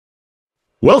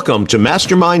Welcome to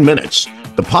Mastermind Minutes,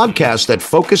 the podcast that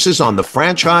focuses on the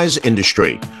franchise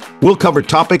industry. We'll cover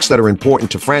topics that are important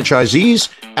to franchisees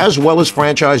as well as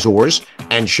franchisors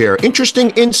and share interesting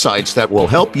insights that will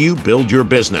help you build your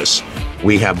business.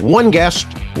 We have one guest,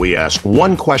 we ask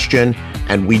one question,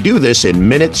 and we do this in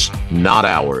minutes, not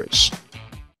hours.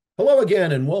 Hello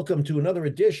again, and welcome to another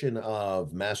edition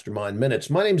of Mastermind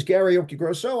Minutes. My name is Gary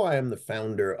Occhiogrosso. I am the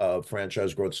founder of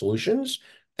Franchise Growth Solutions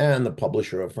and the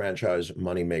publisher of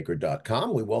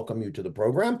FranchiseMoneymaker.com. We welcome you to the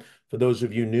program. For those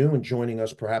of you new and joining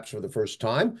us perhaps for the first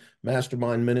time,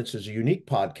 Mastermind Minutes is a unique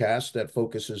podcast that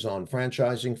focuses on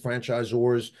franchising,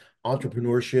 franchisors,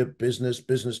 entrepreneurship,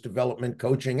 business development,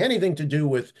 coaching, anything to do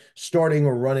with starting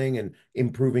or running and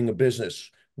improving a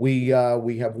business. We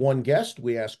have one guest,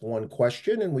 we ask one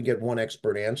question, and we get one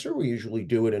expert answer. We usually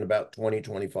do it in about 20,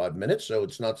 25 minutes, so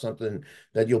it's not something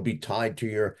that you'll be tied to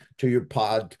your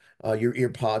ear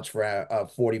pods for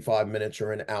 45 minutes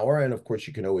or an hour. And of course,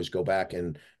 you can always go back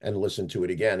and listen to it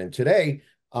again. And today,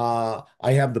 I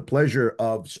have the pleasure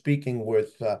of speaking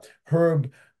with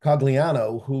Herb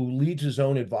Cogliano, who leads his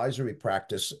own advisory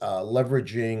practice,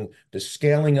 leveraging the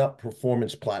Scaling Up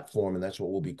Performance platform, and that's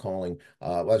what we'll be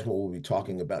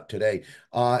talking about today.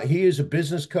 He is a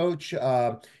business coach,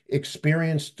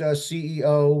 experienced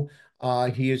CEO.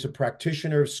 He is a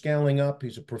practitioner of Scaling Up.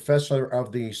 He's a professor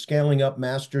of the Scaling Up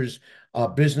Masters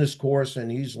business course,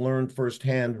 and he's learned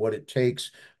firsthand what it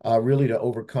takes really to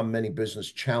overcome many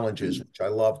business challenges, which I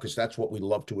love because that's what we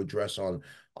love to address on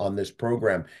this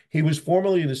program. He was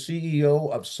formerly the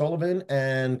CEO of Sullivan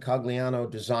and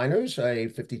Cogliano Designers, a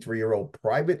 53-year-old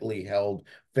privately held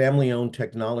family-owned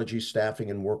technology staffing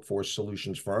and workforce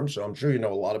solutions firm. So I'm sure you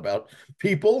know a lot about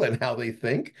people and how they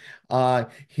think.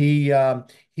 He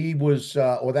was,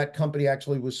 or that company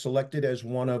actually was selected as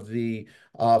one of the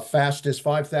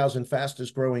 5,000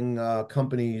 fastest growing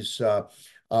companies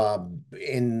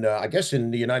I guess in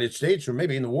the United States or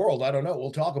maybe in the world. I don't know.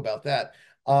 We'll talk about that.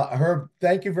 Herb,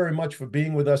 thank you very much for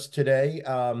being with us today.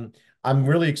 I'm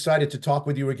really excited to talk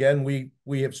with you again.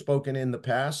 We have spoken in the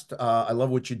past. I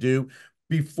love what you do.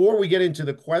 Before we get into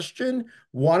the question,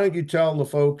 why don't you tell the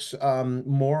folks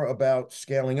more about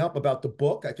Scaling Up, about the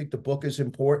book? I think the book is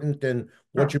important and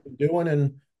what you've been doing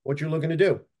and what you're looking to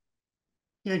do.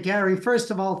 Yeah, Gary, first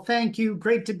of all, thank you.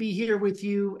 Great to be here with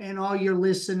you and all your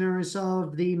listeners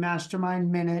of the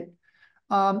Mastermind Minute.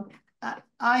 I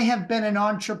have been an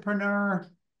entrepreneur,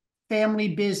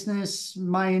 family business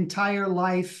my entire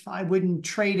life. I wouldn't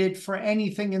trade it for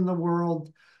anything in the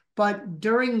world. But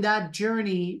during that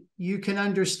journey, you can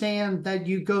understand that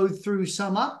you go through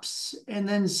some ups and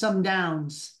then some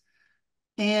downs.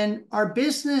 And our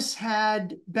business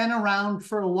had been around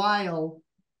for a while,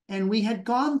 and we had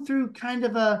gone through kind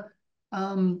of a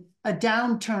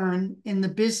downturn, and the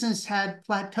business had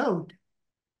plateaued.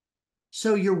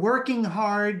 So you're working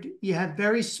hard, you have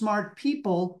very smart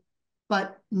people,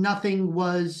 but nothing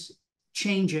was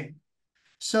changing.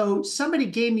 So somebody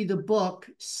gave me the book,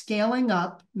 Scaling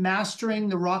Up, Mastering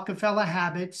the Rockefeller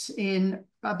Habits, in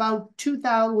about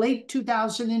late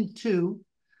 2002.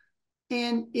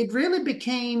 And it really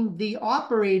became the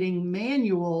operating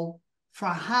manual for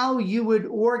how you would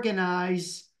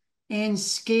organize and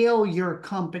scale your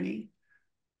company.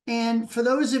 And for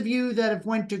those of you that have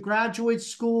went to graduate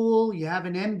school, you have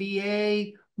an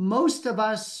MBA, most of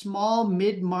us small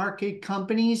mid-market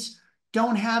companies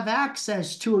don't have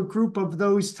access to a group of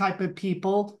those type of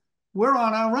people. We're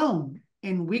on our own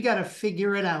and we got to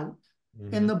figure it out.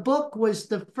 Mm-hmm. And the book was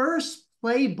the first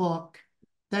playbook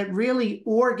that really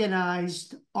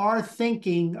organized our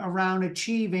thinking around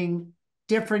achieving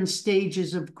different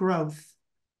stages of growth.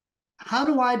 How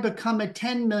do I become a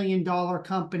 $10 million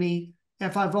company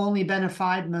if I've only been a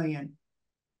 $5 million?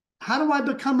 How do I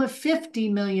become a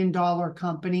 $50 million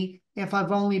company if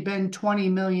I've only been 20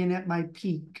 million at my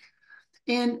peak?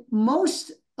 And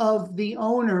most of the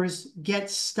owners get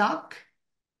stuck,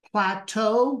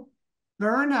 plateau,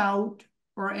 burn out,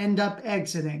 or end up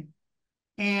exiting.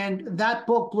 And that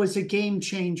book was a game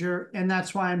changer, and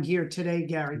that's why I'm here today,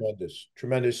 Gary.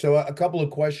 Tremendous. So a couple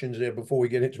of questions there before we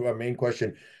get into our main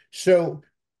question. So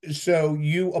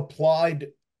you applied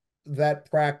that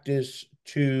practice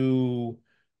to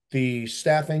the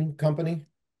staffing company?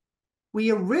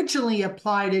 We originally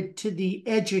applied it to the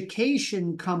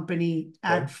education company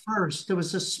at first. There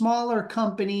was a smaller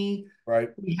company. Right.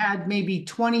 We had maybe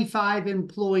 25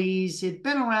 employees. It'd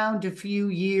been around a few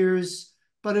years,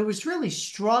 but it was really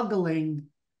struggling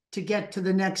to get to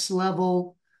the next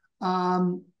level.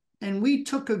 And we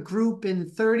took a group in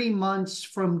 30 months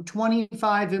from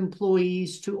 25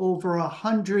 employees to over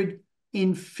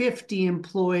 150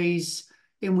 employees,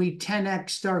 and we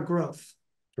 10x'd our growth.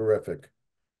 Terrific.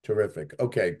 Terrific.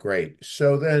 Okay, great.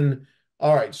 So then,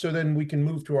 all right. So then we can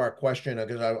move to our question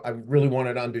because I really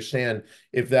wanted to understand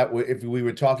if that were if we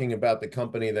were talking about the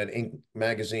company that Inc.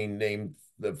 magazine named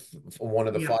one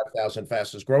of the Yeah. 5,000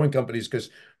 fastest growing companies.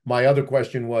 Because my other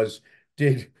question was,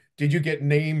 did you get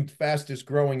named fastest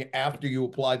growing after you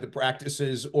applied the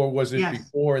practices, or was it Yes.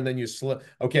 before and then you slip?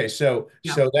 Okay, so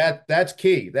Yeah. that's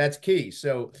key. That's key.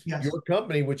 So Yes. your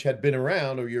company, which had been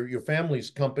around, or your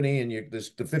family's company, and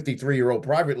the 53-year-old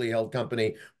privately held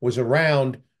company was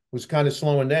around, was kind of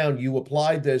slowing down. You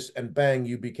applied this, and bang,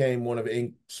 you became one of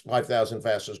Inc.'s 5,000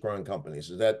 fastest growing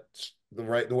companies. Is that the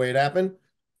way it happened?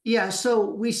 Yeah, so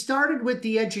we started with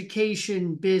the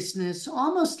education business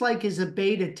almost like as a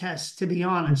beta test, to be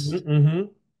honest. Mm-hmm.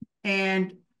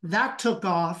 And that took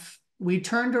off. We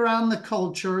turned around the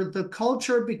culture. The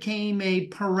culture became a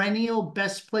perennial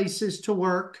best places to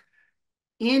work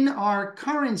in our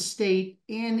current state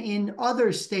and in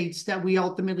other states that we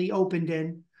ultimately opened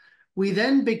in. We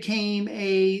then became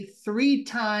a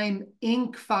 3-time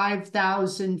Inc.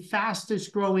 5,000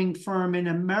 fastest growing firm in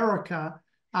America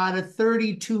out of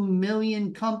 32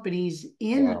 million companies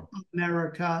in Wow.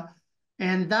 America.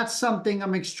 And that's something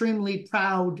I'm extremely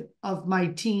proud of my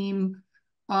team.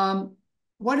 Um,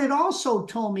 what it also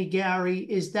told me, Gary,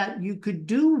 is that you could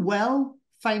do well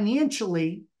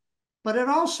financially, but it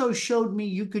also showed me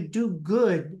you could do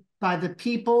good by the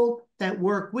people that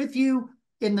work with you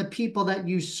and the people that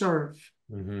you serve.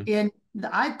 Mm-hmm. And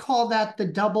I call that the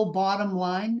double bottom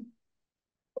line,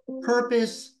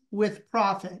 purpose with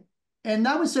profit. And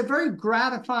that was a very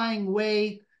gratifying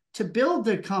way to build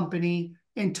the company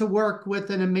and to work with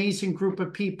an amazing group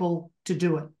of people to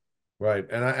do it. Right.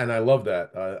 And I love that.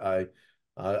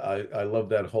 I love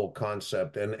that whole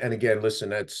concept. And again, listen,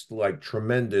 that's like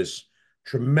tremendous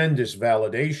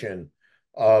validation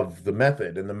of the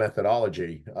method and the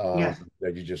methodology Yes.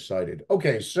 that you just cited.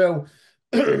 Okay, so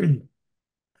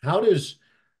how does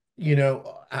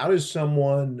how does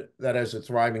someone that has a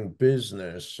thriving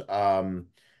business,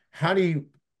 how do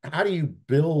you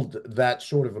build that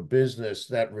sort of a business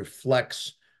that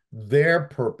reflects their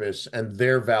purpose and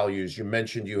their values? You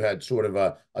mentioned you had sort of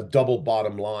a double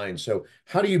bottom line. So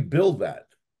how do you build that?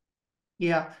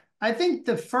 Yeah. I think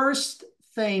the first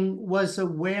thing was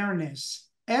awareness.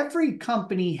 Every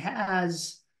company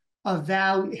has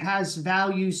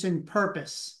values and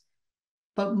purpose,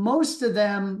 but most of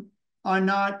them are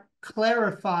not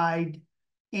clarified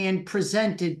and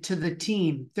presented to the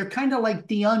team. They're kind of like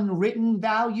the unwritten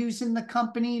values in the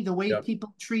company, the way Yep.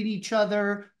 people treat each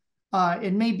other.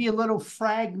 It may be a little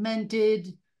fragmented,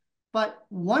 but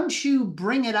once you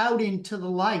bring it out into the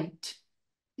light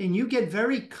and you get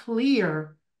very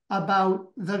clear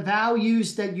about the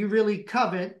values that you really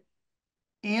covet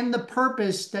and the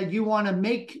purpose that you want to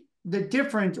make the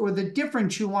difference or the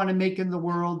difference you want to make in the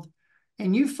world,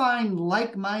 and you find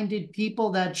like-minded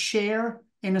people that share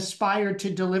and aspire to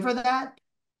deliver that,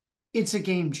 it's a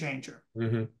game changer.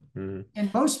 Mm-hmm. Mm-hmm.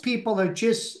 And most people are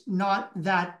just not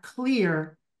that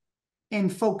clear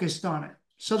and focused on it.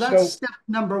 So that's So step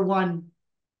number one.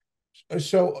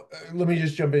 let me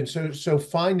just jump in. So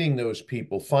finding those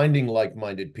people, finding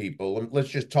like-minded people, and let's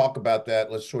just talk about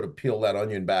that. Let's sort of peel that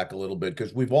onion back a little bit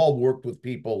because we've all worked with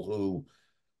people who,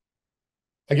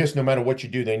 I guess, no matter what you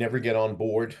do, they never get on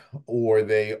board, or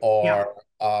Yeah.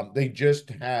 they just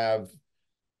have,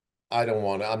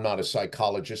 I'm not a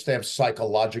psychologist. They have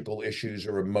psychological issues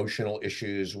or emotional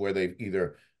issues where they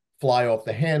either fly off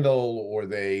the handle or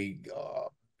they,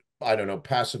 I don't know,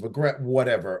 passive aggressive,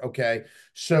 whatever. Okay.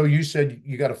 So you said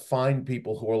you got to find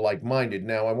people who are like-minded.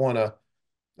 Now I don't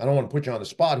want to put you on the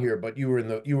spot here, but you were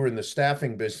in the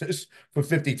staffing business for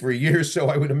 53 years. So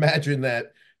I would imagine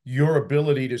that your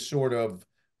ability to sort of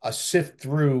sift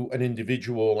through an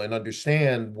individual and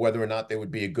understand whether or not they would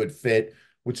be a good fit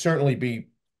would certainly be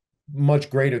much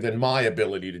greater than my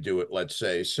ability to do it, let's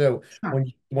say. So Sure.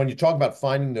 when you talk about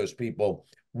finding those people,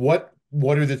 what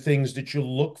are the things that you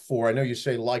look for? I know you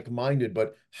say like-minded,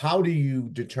 but how do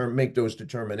you make those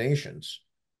determinations?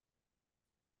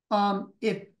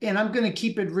 If and I'm going to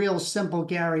keep it real simple,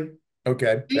 Gary.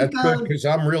 Okay, Think that's good of because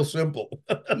I'm real simple.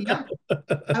 Yeah.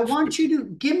 I want you to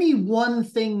give me one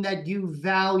thing that you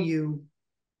value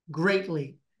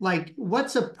greatly. Like,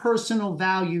 what's a personal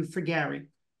value for Gary?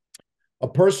 A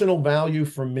personal value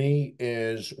for me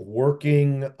is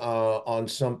working on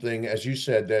something, as you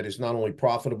said, that is not only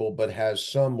profitable, but has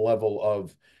some level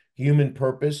of human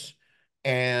purpose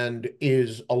and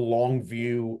is a long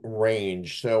view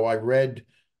range. So I read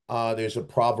there's a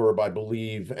proverb, I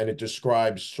believe, and it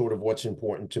describes sort of what's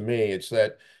important to me. It's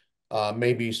that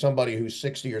maybe somebody who's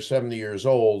 60 or 70 years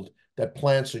old that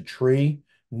plants a tree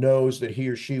knows that he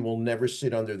or she will never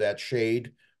sit under that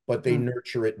shade, but they Mm,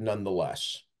 nurture it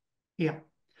nonetheless. yeah.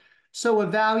 So a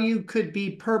value could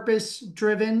be purpose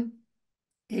driven,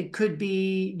 it could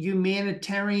be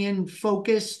humanitarian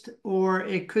focused, or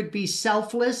it could be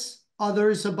selfless,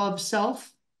 others above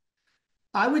self.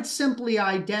 I would simply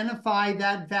identify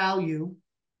that value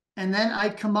and then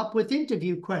I'd come up with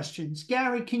interview questions.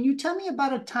 Gary, can you tell me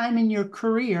about a time in your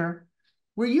career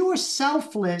where you were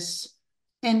selfless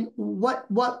and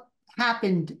what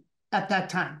happened at that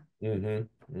time?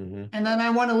 Mm-hmm. Mm-hmm. And then I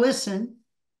want to listen.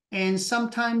 And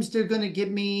sometimes they're going to give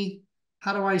me,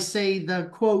 how do I say, the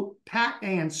quote, pat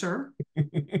answer.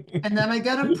 And then I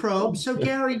got a probe. So,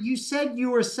 Gary, you said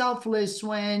you were selfless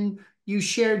when you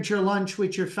shared your lunch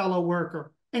with your fellow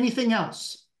worker. Anything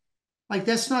else? Like,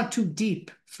 that's not too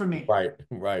deep for me. Right,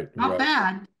 right, Not right,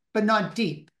 bad, but not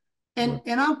deep. right.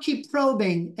 And I'll keep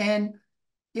probing. And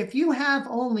if you have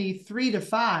only 3 to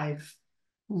 5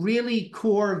 really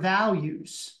core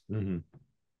values, Mm-hmm.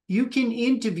 you can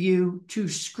interview to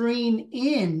screen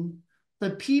in the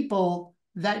people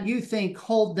that you think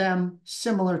hold them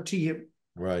similar to you.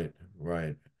 Right,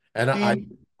 right. And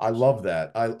And I love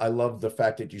that. I love the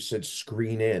fact that you said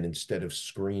screen in instead of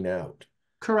screen out.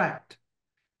 correct.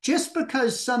 Just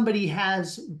because somebody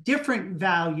has different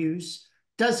values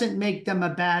doesn't make them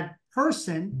a bad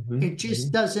person. Mm-hmm. It just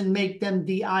Mm-hmm. doesn't make them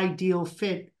the ideal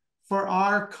fit for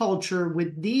our culture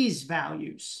with these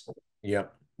values.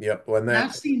 Yep, yep. When that,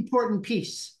 That's the important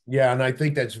piece. yeah, and I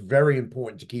think that's very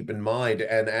important to keep in mind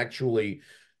and actually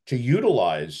to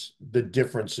utilize the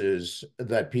differences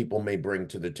that people may bring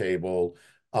to the table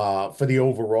for the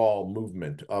overall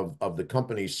movement of the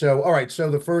company. So, all right, so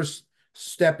the first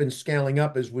step in scaling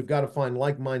up is we've got to find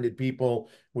like-minded people.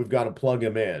 We've got to plug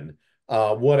them in.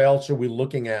 What else are we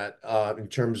looking at in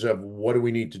terms of what do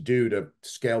we need to do to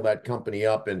scale that company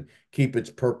up and keep its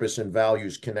purpose and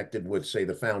values connected with, say,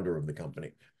 the founder of the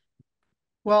company?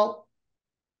 Well,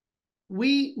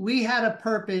 we had a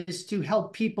purpose to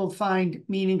help people find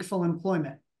meaningful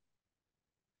employment.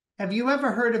 Have you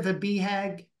ever heard of a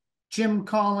BHAG? Jim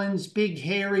Collins, big,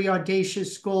 hairy,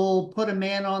 audacious goal, put a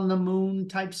man on the moon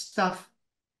type stuff?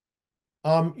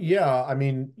 Yeah, I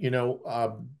mean,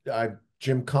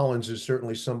 Jim Collins is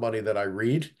certainly somebody that I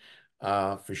read,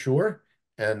 for sure,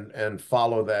 and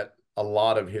follow that a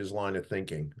lot of his line of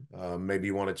thinking. Maybe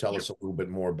you want to tell Yeah. us a little bit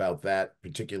more about that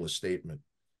particular statement.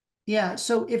 Yeah.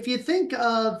 So if you think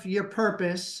of your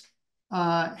purpose,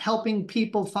 helping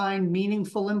people find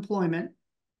meaningful employment,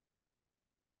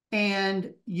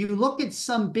 and you look at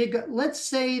some big, let's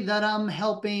say that I'm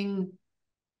helping,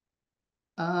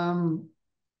 um,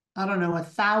 I don't know,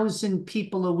 1,000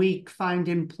 people a week find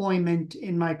employment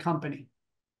in my company.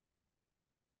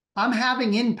 I'm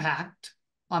having impact.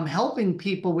 I'm helping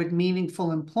people with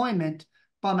meaningful employment,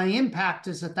 but my impact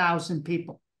is 1,000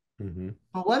 people. Hmm.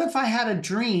 But what if I had a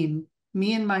dream,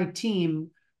 me and my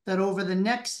team, that over the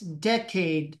next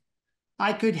decade,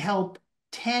 I could help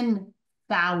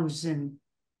 10,000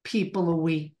 people a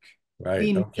week Right.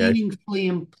 be Okay. meaningfully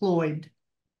employed?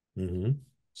 Hmm.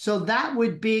 So that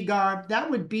would be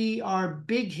our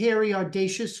big, hairy,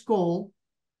 audacious goal.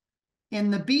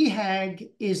 And the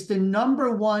BHAG is the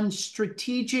number one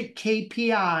strategic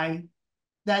KPI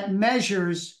that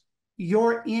measures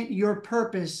your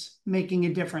purpose making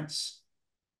a difference.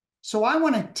 So I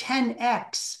want to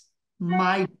 10x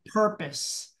my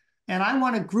purpose. And I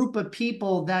want a group of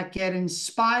people that get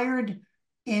inspired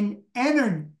and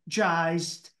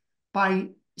energized by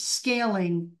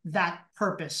scaling that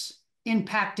purpose,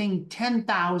 impacting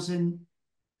 10,000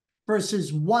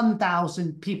 versus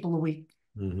 1,000 people a week.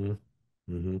 Hmm.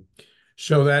 Hmm.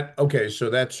 So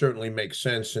that certainly makes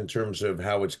sense in terms of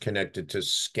how it's connected to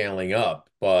scaling up.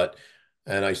 But,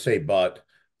 and I say but,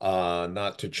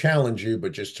 not to challenge you,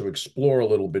 but just to explore a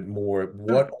little bit more.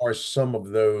 What Sure. are some of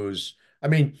those? I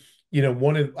mean,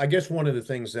 I guess one of the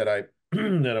things that I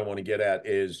that I want to get at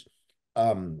is,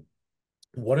 um,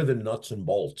 what are the nuts and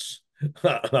bolts?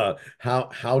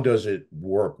 How does it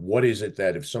work? What is it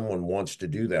that if someone wants to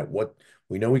do that, what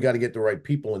we know we got to get the right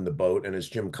people in the boat, and as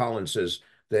Jim Collins says,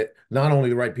 that not only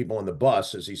the right people on the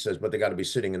bus, as he says, but they got to be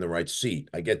sitting in the right seat.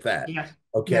 I get that. Yes.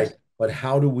 Okay. Yes. But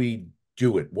how do we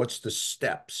do it? What's the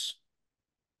steps?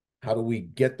 How do we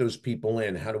get those people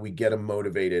in? How do we get them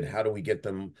motivated? How do we get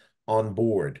them on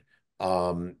board?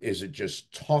 Is it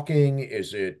just talking?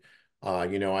 Is it,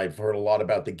 I've heard a lot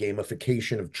about the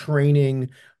gamification of training,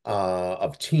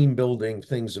 of team building,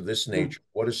 things of this nature.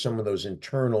 What are some of those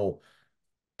internal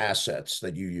assets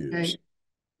that you use? Okay.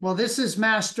 Well, this is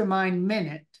Mastermind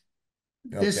Minute.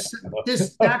 Okay.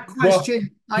 That Well,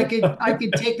 question, I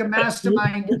could take a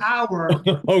mastermind hour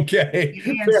okay.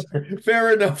 to answer.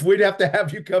 Fair enough. We'd have to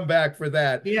have you come back for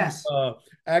that. Yes, Uh,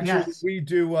 Actually, yes, we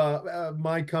do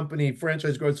my company,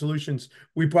 Franchise Growth Solutions.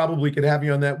 We probably could have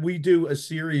you on that. We do a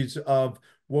series of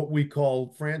what we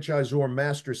call franchisor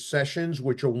master sessions,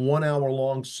 which are 1 hour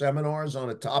long seminars on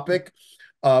a topic.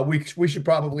 We should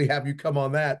probably have you come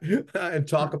on that and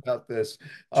talk sure, about this.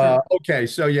 sure. Okay,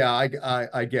 so yeah,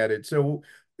 I get it. So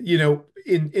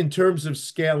in terms of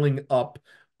scaling up,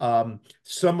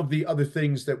 some of the other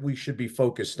things that we should be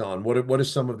focused on. What are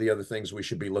some of the other things we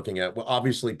should be looking at? Well,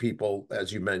 obviously, people,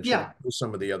 as you mentioned, Yeah,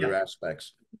 some of the other yeah.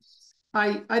 aspects.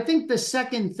 I think the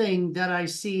second thing that I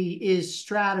see is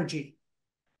strategy.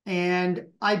 And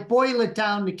I boil it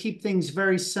down to keep things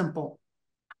very simple.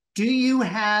 Do you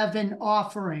have an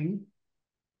offering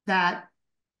that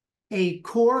a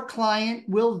core client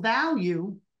will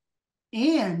value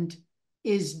and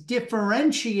is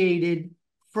differentiated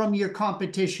from your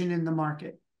competition in the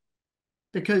market?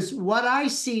 Because what I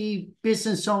see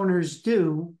business owners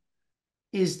do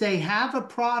is they have a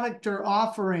product or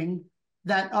offering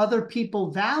that other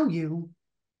people value,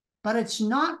 but it's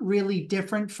not really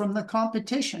different from the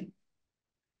competition.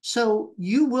 So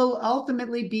you will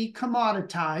ultimately be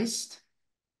commoditized.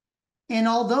 And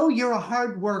although you're a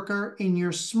hard worker and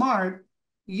you're smart,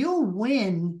 you'll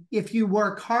win if you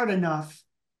work hard enough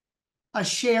a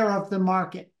share of the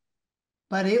market,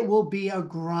 but it will be a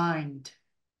grind.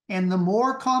 And the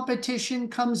more competition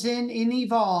comes in and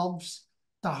evolves,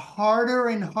 the harder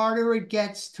and harder it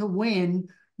gets to win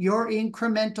your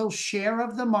incremental share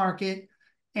of the market,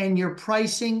 and your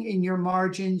pricing and your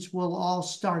margins will all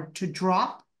start to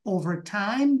drop over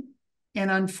time. And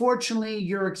unfortunately,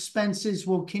 your expenses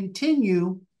will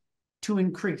continue to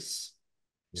increase.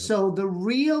 Yep. So the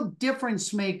real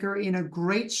difference maker in a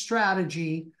great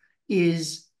strategy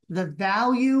is the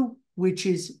value which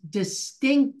is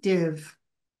distinctive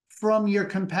from your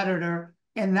competitor,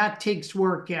 and that takes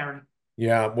work, Gary.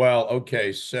 Yeah, well,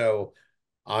 okay. So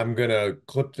I'm gonna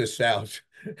clip this out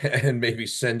and maybe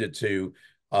send it to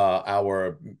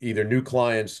our either new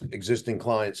clients, existing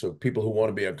clients, or people who want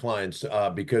to be our clients,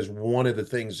 because one of the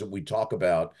things that we talk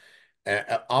about,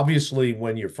 obviously,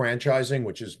 when you're franchising,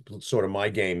 which is sort of my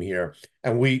game here,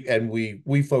 and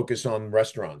we focus on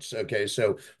restaurants. Okay,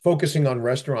 so focusing on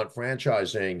restaurant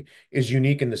franchising is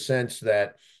unique in the sense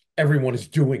that everyone is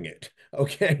doing it.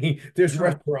 Okay, there's Sure.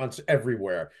 restaurants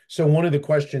everywhere. So one of the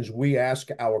questions we ask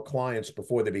our clients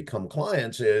before they become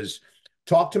clients is,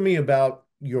 talk to me about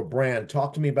your brand,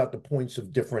 talk to me about the points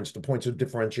of difference, the points of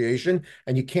differentiation,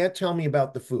 and you can't tell me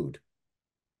about the food.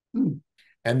 Hmm.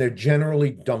 And they're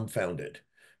generally dumbfounded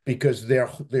because their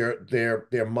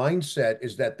mindset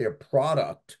is that their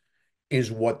product is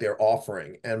what they're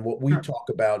offering. And what we Sure. talk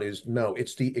about is, no,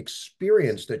 it's the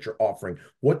experience that you're offering.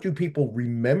 What do people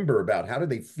remember about? How do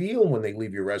they feel when they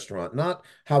leave your restaurant? Not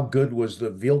how good was the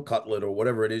veal cutlet or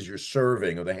whatever it is you're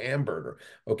serving, or the hamburger.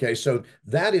 Okay, so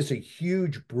that is a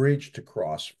huge bridge to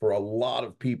cross for a lot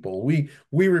of people. We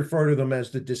refer to them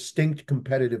as the distinct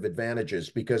competitive advantages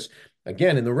because,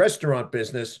 again, in the restaurant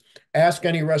business, ask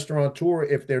any restaurateur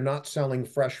if they're not selling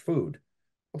fresh food.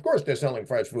 Of course, they're selling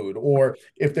fresh food. Or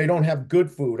if they don't have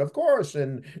good food, of course.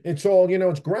 And it's all,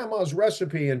 it's grandma's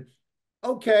recipe. And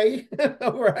okay,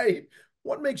 all right.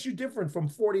 What makes you different from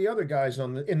 40 other guys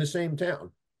in the same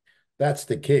town? That's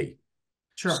the key.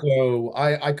 Sure. So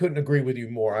I couldn't agree with you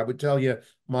more. I would tell you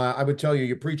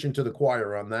you're preaching to the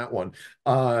choir on that one.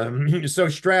 So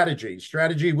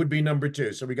strategy would be number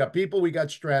two. So we got people, we got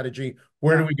strategy.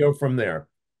 Where do Yeah. we go from there?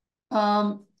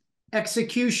 Um,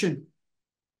 Execution.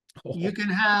 You can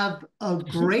have a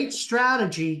great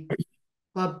strategy,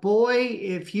 but boy,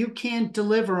 if you can't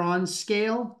deliver on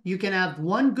scale, you can have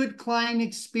one good client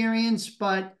experience,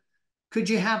 but could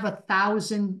you have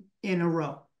 1,000 in a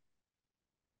row?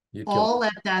 You killed All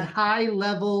it. at that high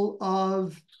level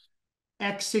of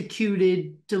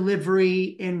executed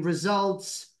delivery and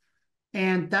results.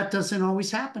 And that doesn't always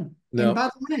happen. And No, by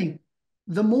the way,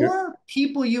 the you're, more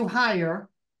people you hire,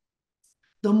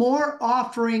 the more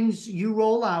offerings you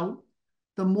roll out,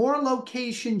 the more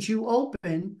locations you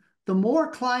open, the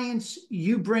more clients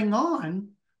you bring on,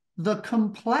 the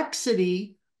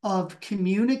complexity of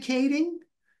communicating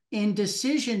and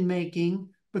decision making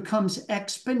becomes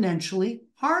exponentially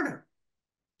harder.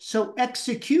 So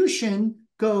execution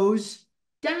goes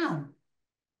down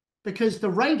because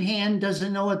the right hand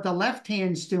doesn't know what the left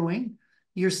hand's doing.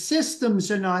 Your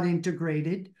systems are not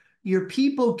integrated. Your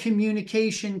people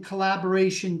communication,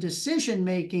 collaboration, decision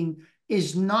making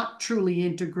is not truly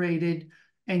integrated.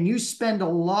 And you spend a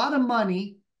lot of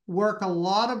money, work a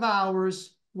lot of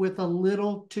hours, with a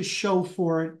little to show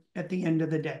for it at the end of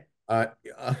the day. Uh,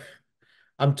 uh,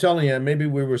 I'm telling you, maybe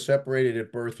we were separated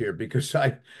at birth here because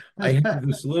I have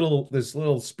this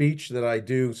little speech that I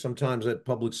do sometimes at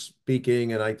public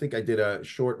speaking, and I think I did a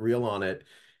short reel on it,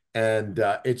 and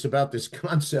it's about this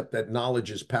concept that knowledge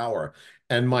is power.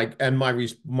 And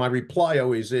my reply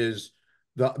always is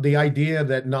the idea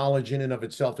that knowledge in and of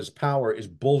itself is power is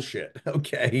bullshit.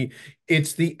 Okay,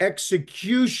 it's the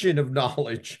execution of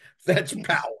knowledge that's Yes.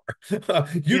 power.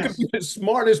 You can be Yes. the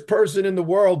smartest person in the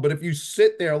world, but if you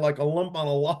sit there like a lump on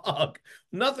a log,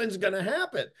 nothing's going to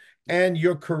happen. And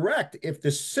you're correct. If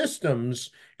the systems,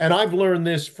 and I've learned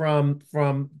this from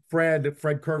Fred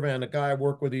Curvan, a guy I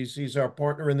work with, he's our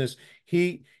partner in this.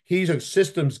 He's a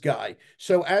systems guy.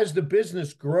 So as the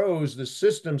business grows, the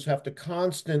systems have to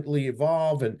constantly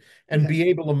evolve and Yes. be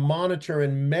able to monitor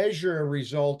and measure a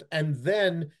result and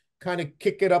then kind of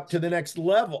kick it up to the next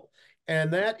level.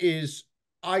 And that is,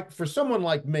 for someone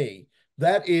like me,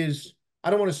 that is, I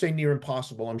don't want to say near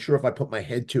impossible. I'm sure if I put my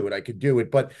head to it, I could do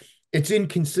it, but it's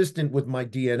inconsistent with my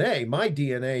DNA. My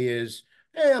DNA is,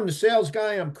 hey, I'm the sales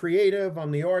guy, I'm creative,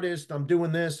 I'm the artist, I'm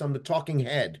doing this, I'm the talking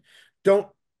head. Don't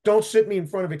don't sit me in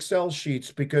front of Excel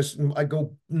sheets because I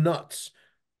go nuts.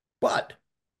 But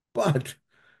but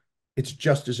it's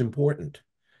just as important.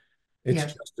 It's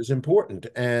Yes. just as important.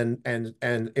 And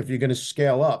if you're going to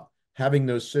scale up, having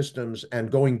those systems and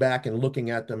going back and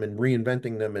looking at them and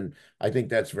reinventing them, and I think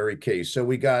that's very key. So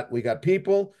we got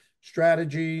people,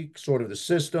 strategy, sort of the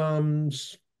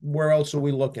systems. Where else are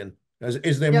we looking?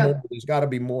 Is there more? Yeah. There's got to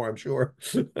be more, I'm sure.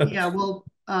 Yeah. Well,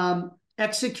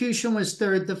 execution was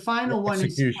third. The final one is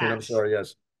Execution, I'm cash. sorry,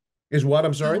 yes. Is what?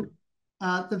 I'm sorry?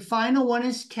 So the final one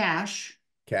is cash.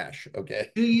 Cash. Okay.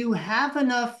 Do you have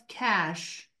enough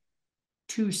cash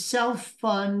to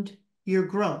self-fund your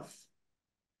growth?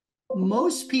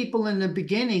 Most people in the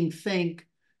beginning think,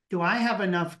 do I have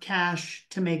enough cash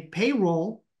to make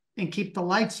payroll and keep the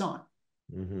lights on?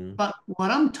 Mm-hmm. But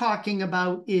what I'm talking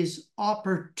about is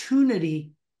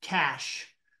opportunity cash.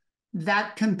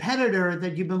 That competitor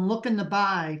that you've been looking to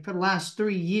buy for the last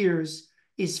 3 years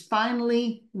is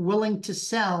finally willing to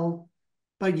sell,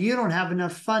 but you don't have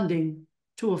enough funding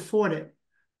to afford it.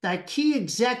 That key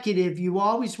executive you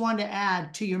always want to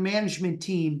add to your management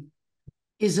team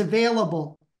is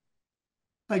available,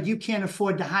 but you can't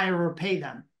afford to hire or pay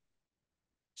them.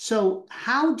 So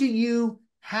how do you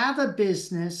have a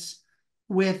business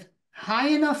with high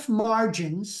enough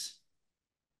margins,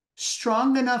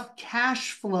 strong enough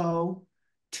cash flow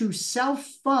to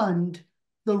self-fund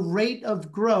the rate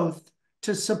of growth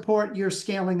to support your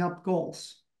scaling up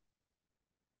goals?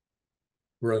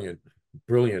 Brilliant.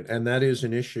 Brilliant. And that is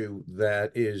an issue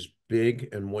that is big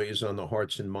and weighs on the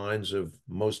hearts and minds of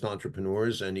most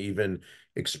entrepreneurs and even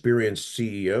experienced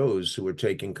CEOs who are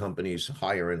taking companies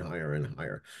higher and higher and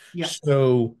higher. Yeah.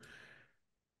 So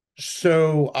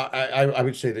I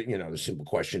would say that, the simple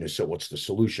question is, so what's the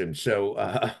solution?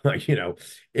 So,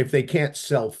 if they can't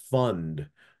self-fund,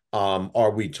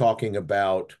 are we talking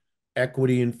about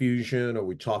equity infusion? Are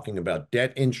we talking about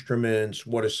debt instruments?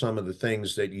 What are some of the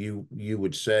things that you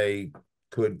would say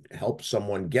could help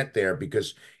someone get there?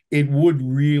 Because it would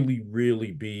really,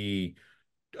 really be,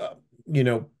 uh, you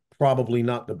know, probably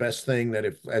not the best thing that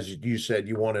if, as you said,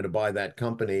 you wanted to buy that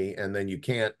company and then you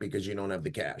can't because you don't have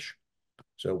the cash.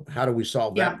 So how do we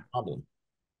solve that Yeah. problem?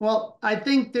 Well, I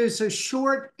think there's a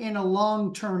short and a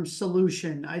long-term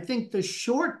solution. I think the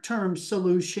short-term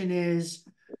solution is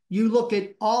you look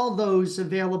at all those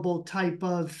available type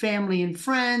of family and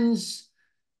friends,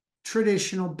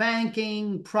 traditional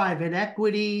banking, private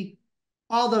equity,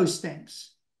 all those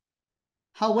things.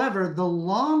 However, the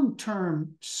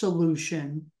long-term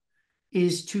solution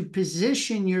is to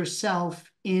position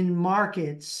yourself in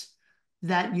markets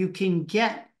that you can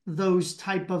get those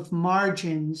type of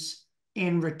margins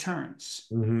and returns.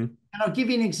 Mm-hmm. And I'll give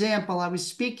you an example. I was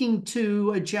speaking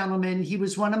to a gentleman. He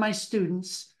was one of my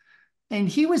students, and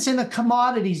he was in a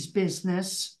commodities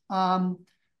business.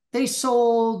 They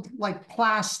sold like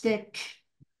plastic,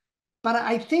 but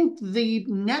I think the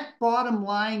net bottom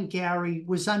line, Gary,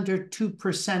 was under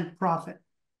 2% profit,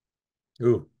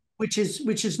 Ooh. which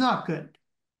is not good.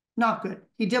 Not good.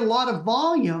 He did a lot of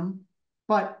volume,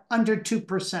 but under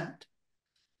 2%.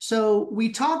 So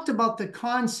we talked about the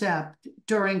concept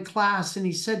during class, and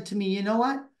he said to me, you know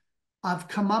what? I've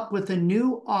come up with a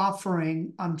new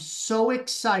offering. I'm so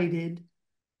excited.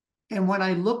 And when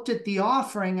I looked at the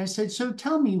offering, I said, so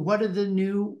tell me, what are the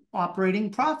new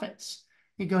operating profits?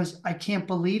 He goes, I can't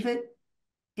believe it,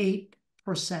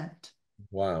 8%.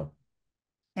 Wow.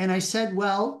 And I said,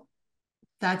 well,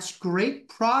 that's great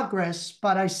progress.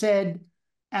 But I said,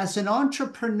 as an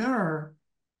entrepreneur,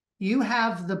 you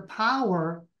have the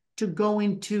power to go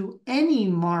into any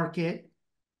market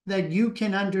that you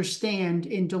can understand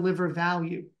and deliver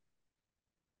value.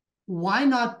 Why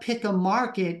not pick a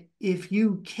market, if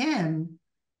you can,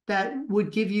 that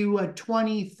would give you a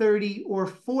 20, 30, or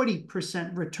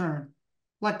 40% return,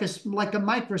 like a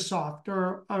Microsoft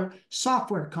or a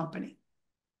software company?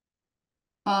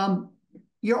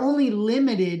 You're only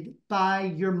limited by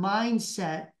your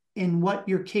mindset and what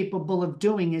you're capable of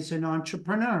doing as an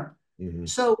entrepreneur. Mm-hmm.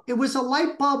 So it was a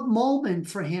light bulb moment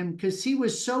for him, because he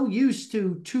was so used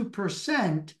to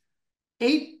 2%.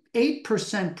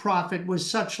 8% profit was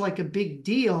such like a big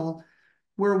deal,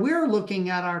 where we're looking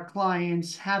at our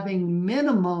clients having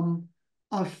minimum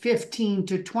of 15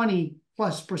 to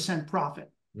 20+%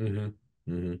 profit.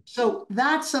 Mm-hmm. Mm-hmm. So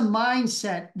that's a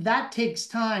mindset that takes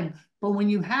time. But when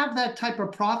you have that type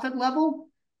of profit level,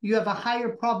 you have a higher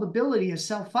probability of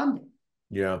self-funding.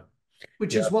 Yeah.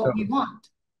 Which Yeah. is what So, we want,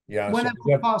 yeah. whenever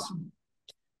possible.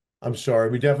 I'm sorry.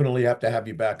 We definitely have to have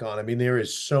you back on. I mean, there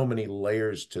is so many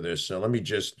layers to this. So let me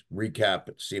just recap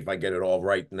it, see if I get it all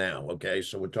right now. Okay.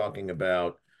 So we're talking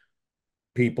about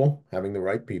people, having the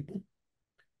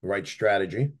right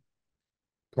strategy,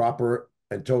 proper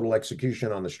and total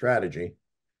execution on the strategy,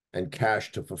 and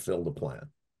cash to fulfill the plan.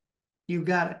 You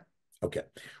got it. Okay.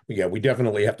 Well, yeah, we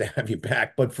definitely have to have you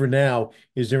back. But for now,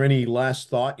 is there any last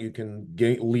thought you can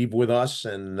leave with us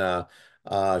and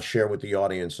share with the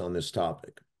audience on this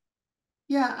topic?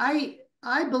 Yeah,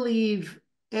 I believe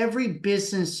every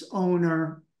business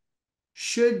owner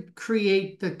should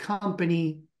create the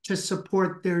company to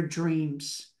support their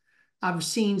dreams. I've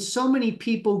seen so many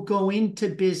people go into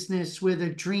business where the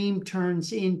dream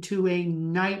turns into a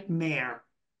nightmare.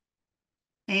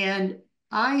 And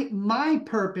my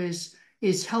purpose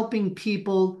is helping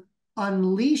people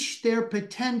unleash their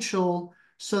potential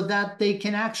so that they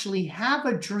can actually have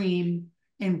a dream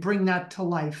and bring that to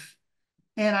life.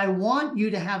 And I want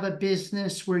you to have a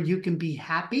business where you can be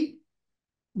happy,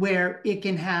 where it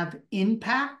can have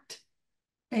impact,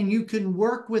 and you can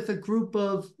work with a group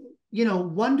of,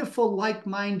 wonderful,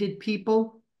 like-minded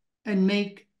people and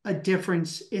make a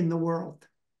difference in the world.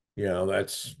 Yeah,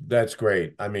 that's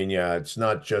great. I mean, yeah, it's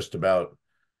not just about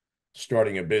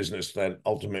starting a business that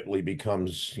ultimately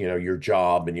becomes, your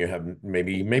job, and you have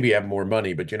maybe have more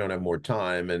money, but you don't have more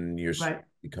time, and you Right.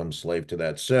 become slave to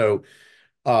that. So,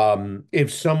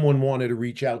 if someone wanted to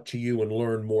reach out to you and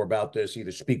learn more about this,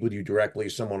 either speak with you directly,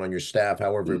 someone on your staff,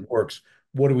 however it works,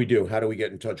 what do we do? How do we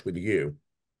get in touch with you?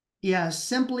 Yeah,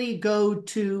 simply go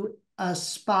to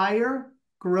Aspire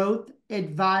Growth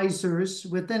Advisors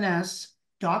with an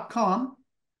S.com.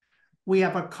 We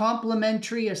have a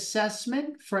complimentary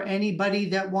assessment for anybody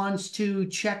that wants to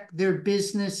check their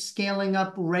business scaling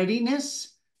up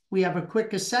readiness. We have a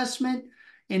quick assessment.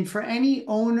 And for any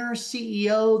owner,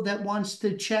 CEO that wants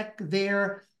to check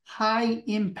their high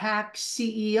impact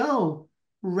CEO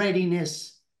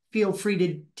readiness, feel free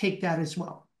to take that as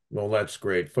well. Well, that's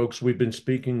great. Folks, we've been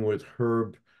speaking with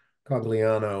Herb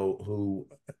Cogliano, who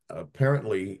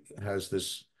apparently has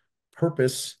this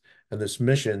purpose and this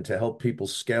mission to help people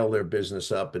scale their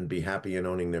business up and be happy in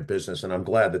owning their business. And I'm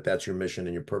glad that that's your mission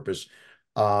and your purpose.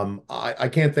 I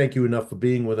can't thank you enough for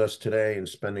being with us today and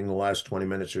spending the last 20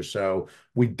 minutes or so.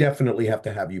 We definitely have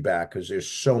to have you back, because there's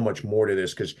so much more to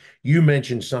this, because you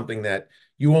mentioned something that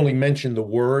you only mentioned the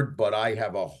word, but I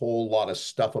have a whole lot of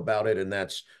stuff about it, and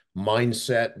that's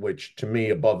mindset, which to me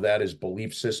above that is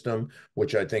belief system,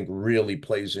 which I think really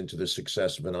plays into the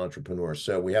success of an entrepreneur.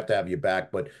 So we have to have you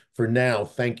back. But for now,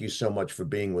 thank you so much for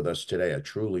being with us today. I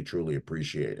truly, truly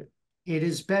appreciate it. It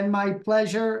has been my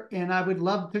pleasure, and I would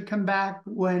love to come back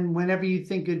whenever you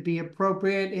think it'd be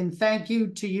appropriate. And thank you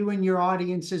to you and your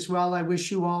audience as well. I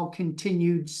wish you all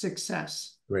continued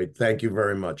success. Great. Thank you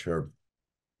very much, Herb.